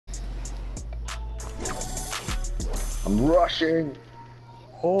I'm rushing.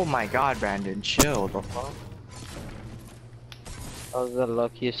 Oh my god, Brandon, chill. The fuck? That was the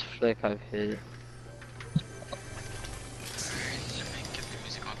luckiest flick I've hit. Get the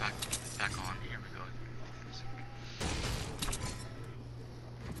music all back on. Here we go.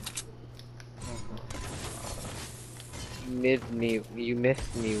 You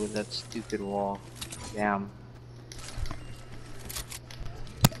missed me with that stupid wall. Damn.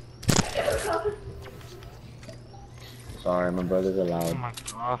 Sorry, my brother's Oh allowed. my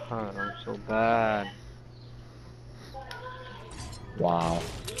god, I'm so bad. Wow.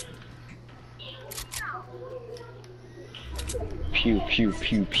 Pew pew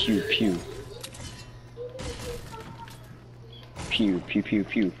pew pew pew. Pew pew pew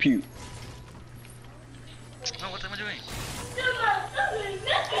pew pew. No, what am I doing?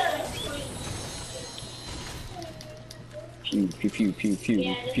 Pew pew pew pew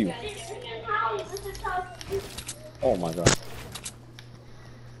pew pew. Oh my god.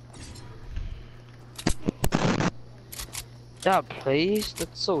 That place?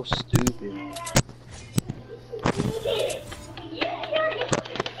 That's so stupid.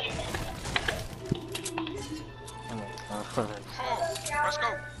 Oh my god. Oh, let's go.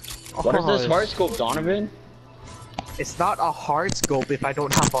 What is this Oh, hard scope, Donovan? It's not a hard scope if I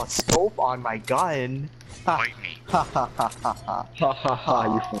don't have a scope on my gun. Bite me. Ha ha ha ha ha. Ha ha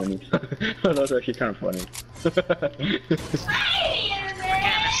ha, you funny. That's actually kind of funny. That's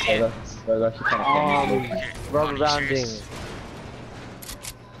actually kind of funny. Rubber banding.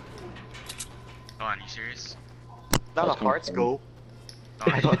 Go on, you serious? Not a That's hard kinda scope. Go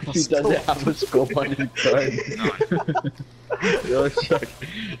I on. don't have a He doesn't scope. have a scope on his gun. Yo, Chuck,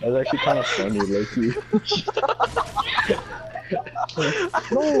 that's actually kind of funny, Loki.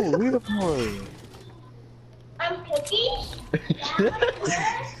 No, leave it for I'm cookies.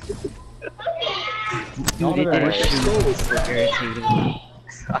 Dude, it didn't shoot for irritating me.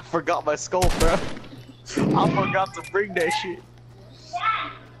 I forgot my scope, bro. I forgot to bring that shit.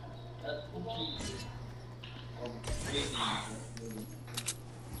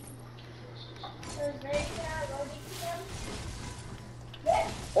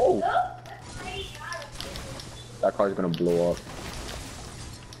 Oh! That car's gonna blow up.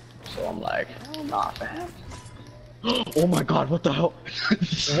 So I'm like, oh, nah, fam. Oh my god, what the hell?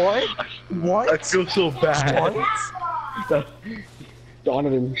 What? What? I feel so bad. What?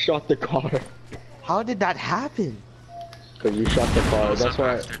 Donovan shot the car. How did that happen? Cause you shot the car, that's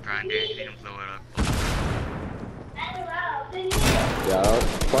why. Bastard, Brandon, you didn't blow it up. Yeah, that was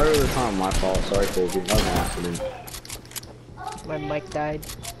part of the time my fault. Sorry, Kobe. That was an accident. My mic died.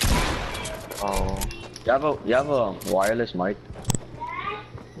 Oh. You have a wireless mic?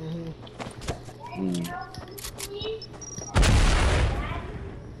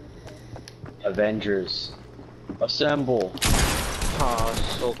 Avengers. Assemble. Oh,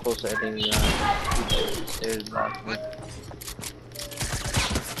 so close to ending that. Stairs back.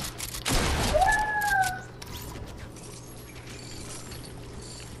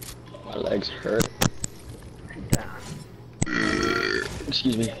 My legs hurt.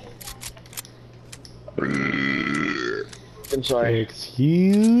 Excuse me. I'm sorry.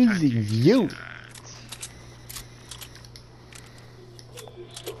 Excuse you.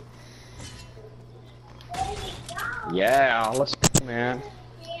 Yeah, let's go, man.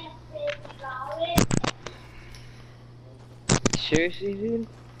 Seriously, dude?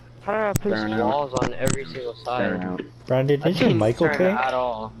 How did I place Turn out. walls on every single Turn side? out. Brandon, I is your didn't mic turn it okay? at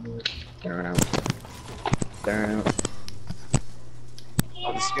all. Turn out. Turn out.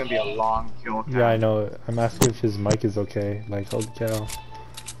 Oh, this is gonna be a long kill. Yeah, I know. I'm asking if his mic is okay. Like, holy cow.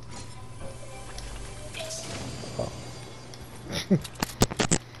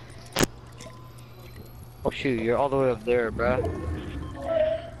 Oh shoot, you're all the way up there, bruh.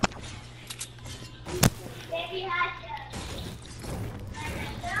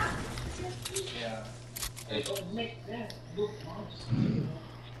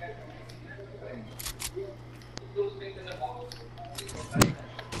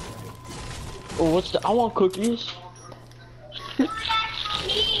 Oh, what's the? I want cookies.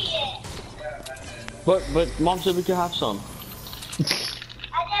 but mom said we could have some.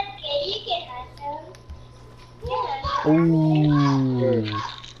 Ooh.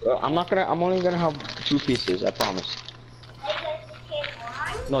 I'm only gonna have 2 pieces. I promise.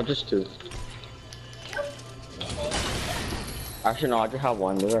 No, just 2. Actually, no. I just have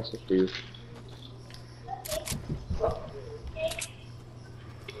 1. The rest is for you.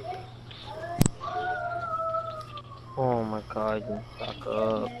 Oh my god, you fuck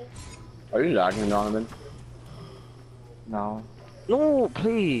up. Are you lagging, Donovan? No. No,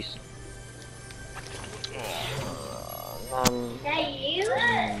 please. that you?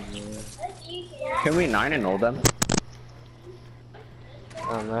 That's you, yeah. Can we 9-0 them?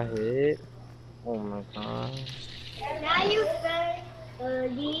 That hit. Oh my god. And now you say,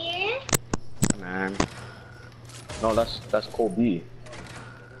 dear. Man. No, that's Kobe.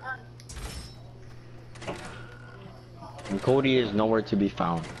 And Cody is nowhere to be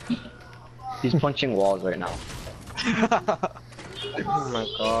found. He's punching walls right now. Oh my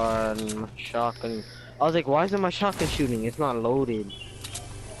god, my shotgun. I was like, why isn't my shotgun shooting? It's not loaded.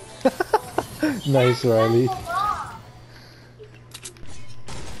 Nice, Riley.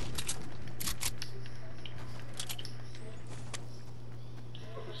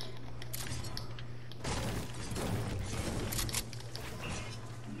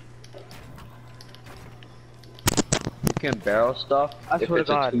 You can barrel stuff I if swear it's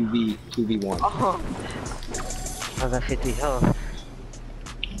to a God. 2v1. Oh, I got 50 health.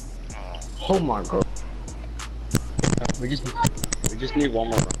 Oh my god. We just need one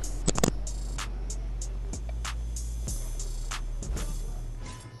more run.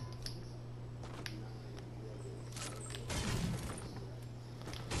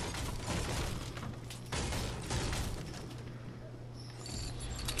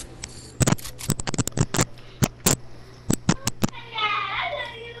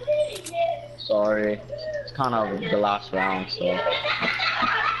 Sorry, it's kind of the last round, so.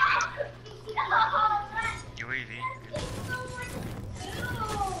 UAV.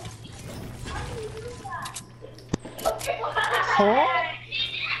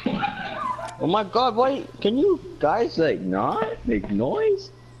 Oh my god, why can you guys like not make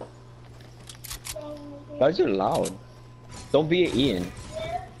noise? Guys are loud. Don't be an Ian.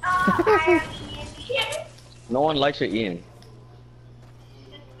 No one likes your Ian.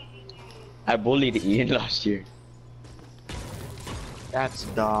 I bullied Ian last year. That's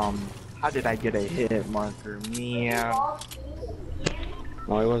dumb. How did I get a hit marker? Meow.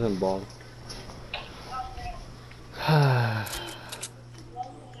 No, he wasn't bald.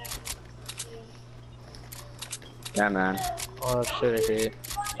 Yeah, man. Oh shit, I hit.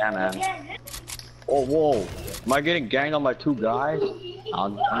 Yeah, man. Oh, whoa. Am I getting ganged on by 2 guys?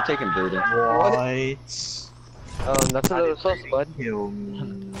 I'm taking Burden. What? That's a little sus, bud. Kill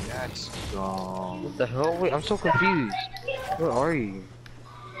me. That's dumb. What the hell? Wait, I'm so confused. Where are you?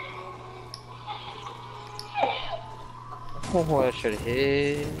 Oh, I should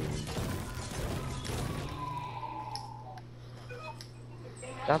hit.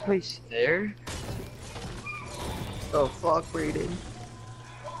 That place there? Oh fuck, Brayden.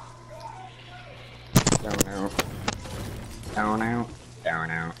 Down out. Down out.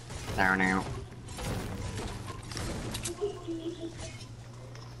 Down out. Down out.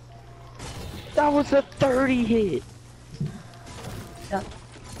 That was a 30 hit.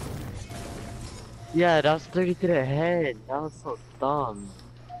 Yeah, that was 30 to the head. That was so dumb.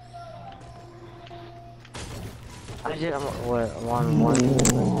 I'm on one,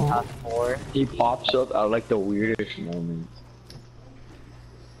 top 4. He pops up at like the weirdest moments.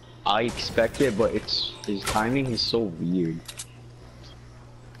 I expect it, but his timing is so weird.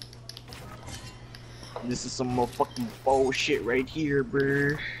 This is some motherfucking bullshit right here,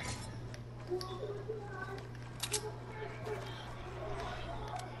 bruh.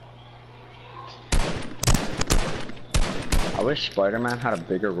 I wish Spider-Man had a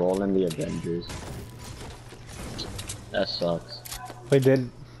bigger role in the Avengers. That sucks. Wait.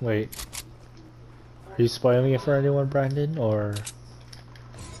 Are you spoiling it for anyone, Brandon, or?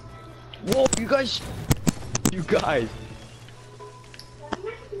 Whoa, you guys!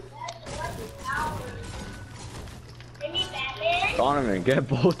 Donovan, get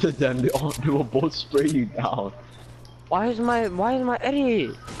both of them. They will both spray you down. Why is my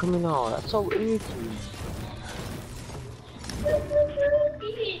edit coming out? That's so irritating.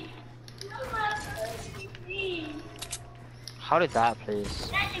 How did that place?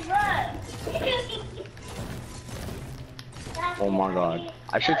 Oh my god.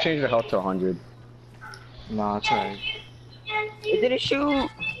 I should change the health to 100. Nah, it's alright. It didn't shoot.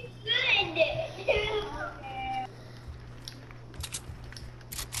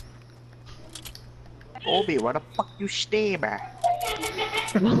 Obi, where the fuck you stay, man?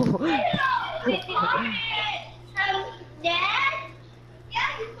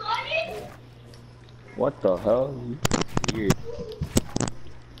 What the hell? Weird.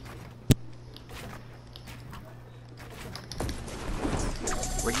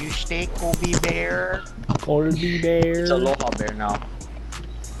 Where you stay, Kobe Bear? Colby Bear. It's Aloha Bear now.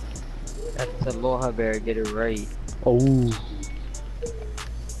 That's Aloha Bear. Get it right. Oh.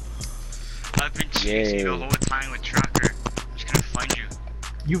 I've been chasing you the whole time with Tracker. I'm just gonna find you.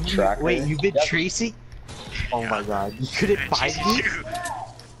 You've Tracker? wait, you've been Yep. tracing? Oh my god, you couldn't find me?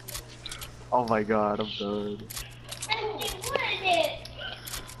 Oh my god, I'm done.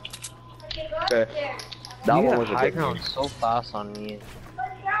 Okay. That You one got was a high good ground game. so fast on me.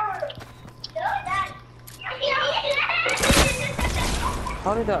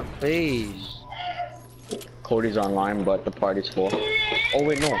 How did that phase? Cody's online, but the party's full. Oh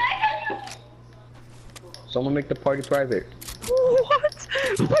wait, no. Someone make the party private. What?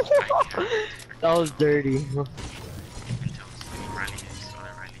 That was dirty. Oh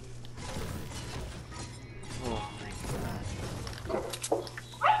my god.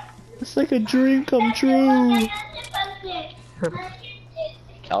 It's like a dream come true.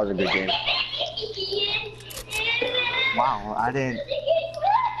 That was a good game. Wow, I didn't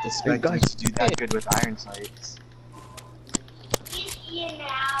expect you to do that good with iron sights.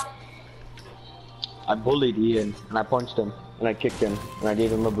 I bullied Ian, and I punched him, and I kicked him, and I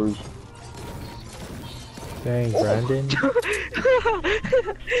gave him a bruise. Dang, Brandon.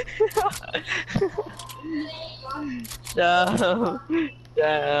 Damn.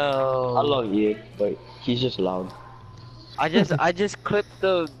 Damn. I love Ian, but he's just loud. I just clipped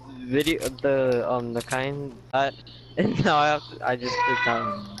the video, the kind that, and now I just clicked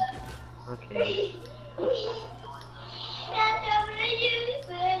that. Okay.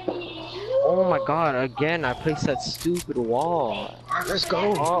 Oh my god, again, I placed that stupid wall. Let's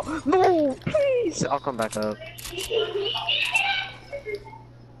go. Oh, no, please! I'll come back up.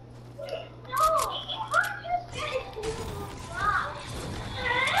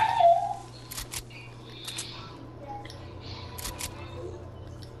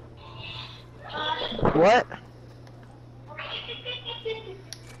 What?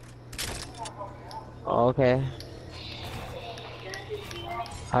 Oh, okay.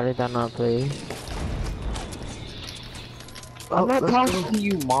 How did that not play? I'm not talking to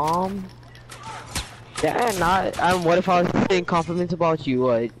you, mom. Yeah, not. What if I was saying compliments about you?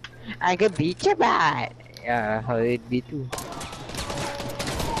 What? I could beat your butt. Yeah, how it'd be too.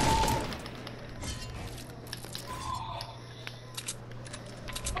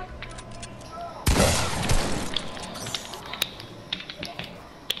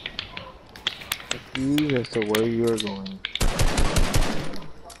 Confused as to where you're going.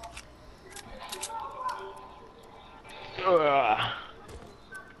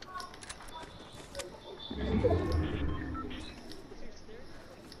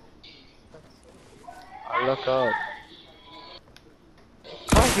 I look up.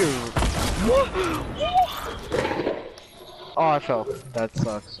 Oh, I fell. That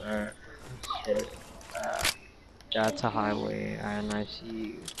sucks. Alright. Shit. That's a highway, and I see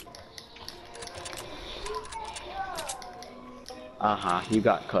you. You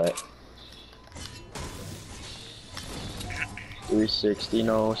got cut. 360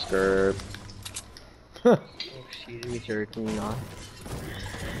 no skirt. Excuse me, sir. Can you not?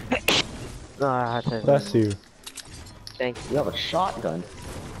 No, I had to. Bless you. Thank you. You have a shotgun.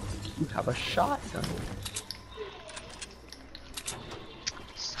 You have a shotgun.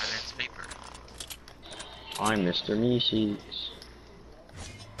 Silence paper. I'm Mr. Mises.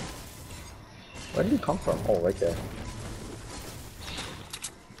 Where did you come from? Oh, right there.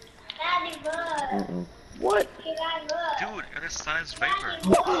 What? Dude, it is silence paper.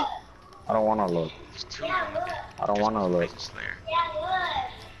 I don't wanna look. There's two of them. I don't wanna look. Slayer.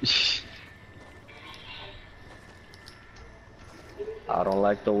 I don't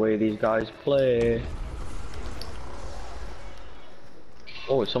like the way these guys play.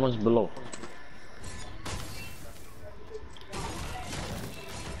 Oh, someone's below.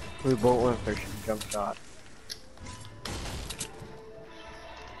 We both went for jump shot.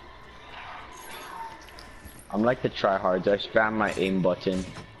 I'm like the tryhards. I spam my aim button.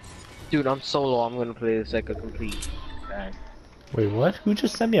 Dude, I'm solo. I'm gonna play this like a complete bang. Wait, what? Who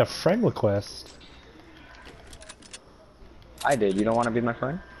just sent me a friend request? I did. You don't want to be my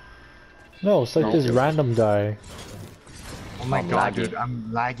friend? No, it's like No. this random guy. Oh my I'm god, lagging. dude,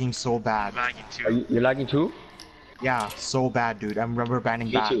 I'm lagging so bad. Lagging too. Are you lagging too? Yeah, so bad, dude. I'm rubber banding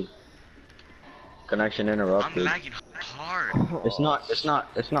Me back. too. Connection I'm interrupted. lagging hard. It's not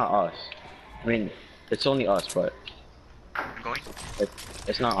us. I mean, it's only us, but I'm going.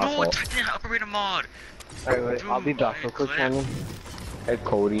 it's not our No, fault. Titan operator mod. Alright, wait, I'll be back real quick, Shannon. Hey,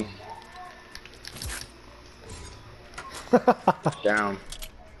 Cody. Down.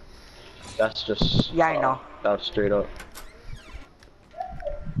 That's just. Yeah, I know. That's straight up.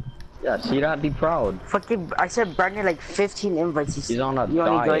 Yeah, see that? Be proud. Fucking, I said Brandon like 15 invites. He's on a You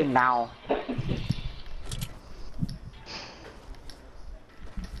only diet. joined now.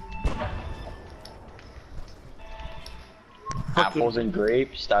 fucking apples and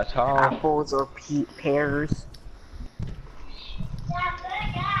grapes. That's how. apples or pears.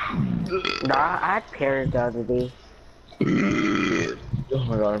 Nah, I had pears the other day. Oh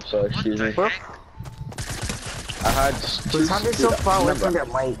my god, I'm sorry. Excuse me. Whoop. I had two. It sounded so far away from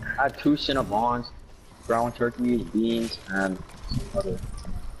remember, the mic. I had 2 cinnamons, ground turkeys, beans, and some other.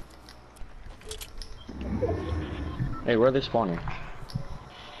 Hey, where are they spawning?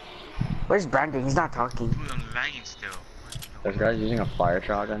 Where's Brandon? He's not talking. Dude, I'm lagging still. This guy's using a fire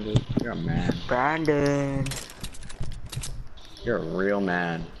shotgun, dude. You're a man. Brandon. You're a real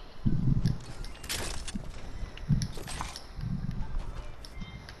man.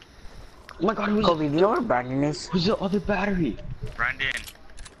 Oh my god, Kobe, do you know where Brandon is? who's the other battery? Brandon.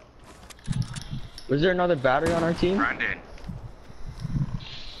 Was there another battery on our team? Brandon.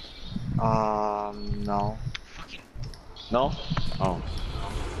 No. Fucking No? Oh.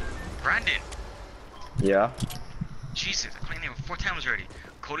 Brandon. Yeah? Jesus, I'm playing him 4 times already.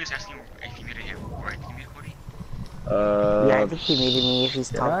 Cody's asking if you muted him. Right? You muted Cody? Yeah, I think he muted me if he's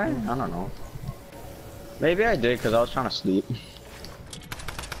Did I? talking. I don't know. Maybe I did because I was trying to sleep.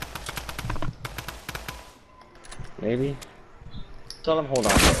 Maybe. Tell him hold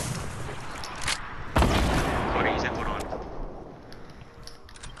on. Cody, he said hold on.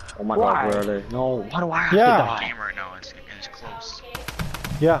 Oh my Why? god, where are they? No, why do I have Yeah. to die? Game right now, it's close.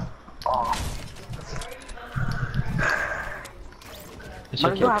 Yeah. It's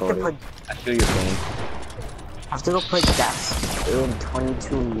Might as well okay, have to Cody. put, I feel your pain. have to go put gas in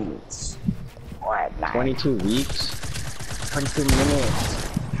 22 minutes. Or at night. 22 weeks? 22 minutes.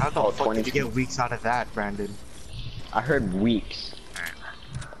 How the Oh, fuck 20. did you get weeks out of that, Brandon? I heard weeks. Alright.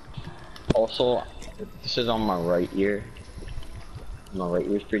 Also, this is on my right ear. My right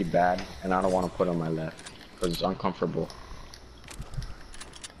ear is pretty bad, and I don't want to put it on my left because it's uncomfortable.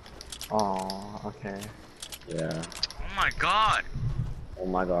 Oh, okay. Yeah. Oh my god! Oh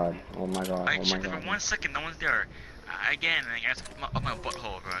my god. Oh my god. I Oh my checked it god. for 1 second, no one's there. Again, I guess up my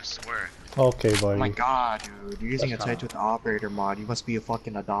butthole, bro, I swear. Okay, Oh my buddy. god, dude. You're using That's a touch with the operator mod. You must be a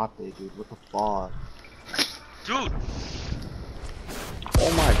fucking adopted, dude. What the fuck? Dude!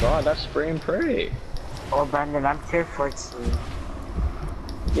 Oh my god, that's spray and pray. Oh, Brandon, I'm tier 14.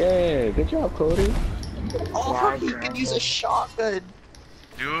 Yay, good job, Cody. Oh, Yeah, you can use a shotgun.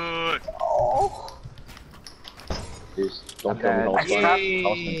 Dude! Oh. Just don't kill me, bad. no I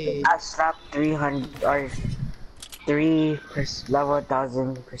sweat. I slapped 300 or 3 level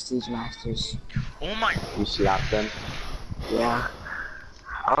 1000 prestige masters. Oh my... You slapped them. Yeah.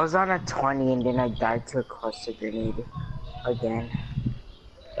 I was on a 20 and then I died to a cluster grenade again.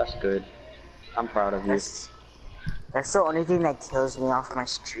 That's good. I'm proud of you. That's the only thing that kills me off my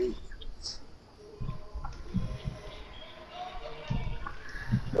streak.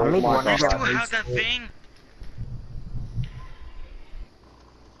 I made one You of still them. have that thing?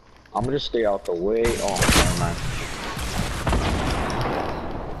 I'm gonna stay out the way. Oh, never mind.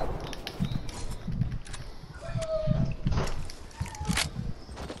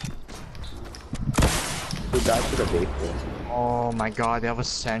 Dude, that should have baked. Oh my god, they have a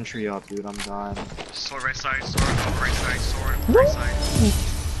sentry up, dude. I'm done. Sword right side, sword right side, sword right side.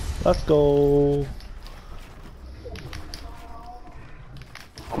 Let's go.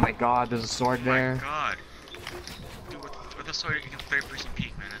 Oh my god, there's a sword Oh my there. god. Dude, with the sword you can third person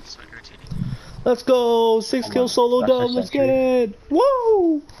peek, man. That's so irritating. Let's go. 6 kill solo That's our dub. Let's get century. it.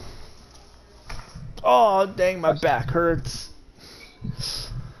 Woo! Oh, dang, my back hurts.